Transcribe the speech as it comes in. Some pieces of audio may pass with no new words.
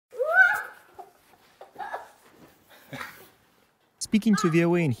Speaking to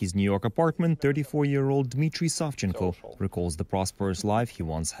VOA in his New York apartment, 34-year-old Dmitry Savchenko recalls the prosperous life he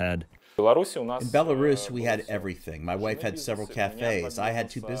once had. In Belarus, we had everything. My wife had several cafes. I had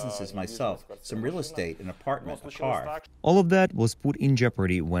 2 businesses myself, some real estate, an apartment, a car. All of that was put in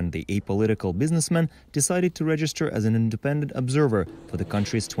jeopardy when the apolitical businessman decided to register as an independent observer for the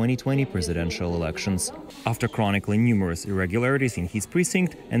country's 2020 presidential elections. After chronicling numerous irregularities in his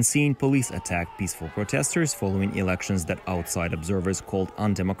precinct and seeing police attack peaceful protesters following elections that outside observers called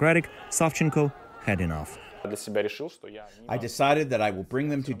undemocratic, Savchenko had enough. I decided that I will bring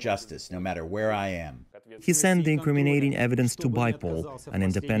them to justice, no matter where I am. He sent the incriminating evidence to BIPOL, an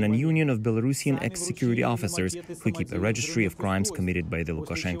independent union of Belarusian ex-security officers who keep a registry of crimes committed by the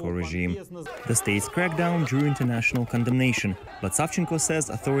Lukashenko regime. The state's crackdown drew international condemnation, but Savchenko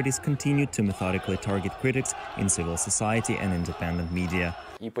says authorities continued to methodically target critics in civil society and independent media.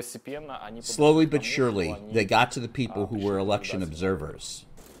 Slowly but surely, they got to the people who were election observers.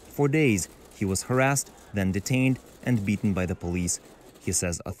 For days, he was harassed, then detained and beaten by the police. He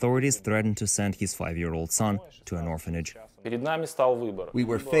says authorities threatened to send his 5-year-old son to an orphanage. We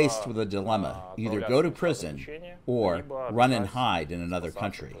were faced with a dilemma, either go to prison or run and hide in another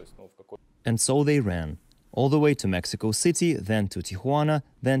country. And so they ran, all the way to Mexico City, then to Tijuana,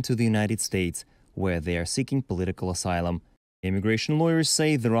 then to the United States, where they are seeking political asylum. Immigration lawyers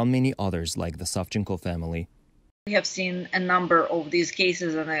say there are many others like the Savchenko family. We have seen a number of these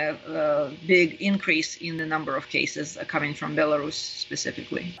cases and a big increase in the number of cases coming from Belarus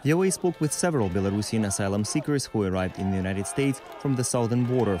specifically. VOA spoke with several Belarusian asylum seekers who arrived in the United States from the southern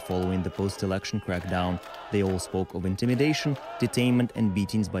border following the post-election crackdown. They all spoke of intimidation, detainment and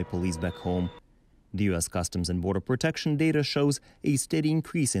beatings by police back home. The U.S. Customs and Border Protection data shows a steady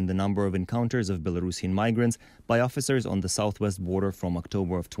increase in the number of encounters of Belarusian migrants by officers on the southwest border from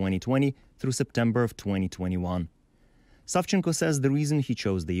October of 2020 through September of 2021. Savchenko says the reason he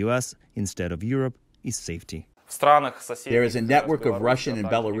chose the U.S. instead of Europe is safety. There is a network of Russian and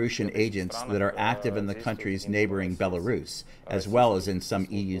Belarusian agents that are active in the countries neighboring Belarus, as well as in some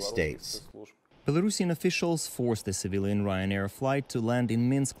EU states. Belarusian officials forced a civilian Ryanair flight to land in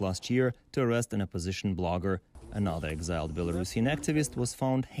Minsk last year to arrest an opposition blogger. Another exiled Belarusian activist was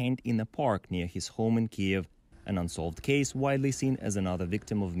found hanged in a park near his home in Kiev, an unsolved case widely seen as another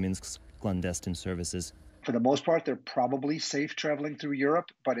victim of Minsk's clandestine services. For the most part, they're probably safe traveling through Europe,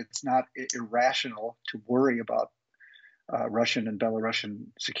 but it's not irrational to worry about Russian and Belarusian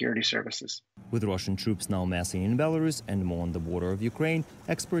security services. With Russian troops now massing in Belarus and more on the border of Ukraine,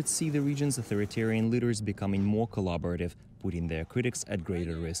 experts see the region's authoritarian leaders becoming more collaborative, putting their critics at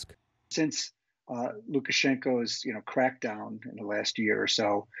greater risk. Since Lukashenko's crackdown in the last year or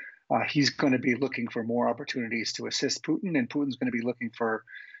so, he's going to be looking for more opportunities to assist Putin, and Putin's going to be looking for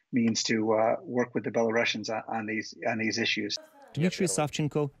means to work with the Belarusians on these issues. Dmitry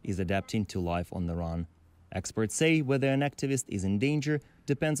Savchenko is adapting to life on the run. Experts say whether an activist is in danger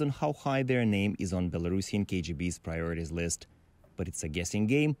depends on how high their name is on Belarusian KGB's priorities list. But it's a guessing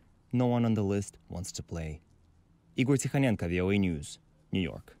game no one on the list wants to play. Igor Tsikhanenka, VOA News, New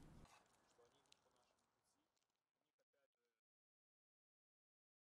York.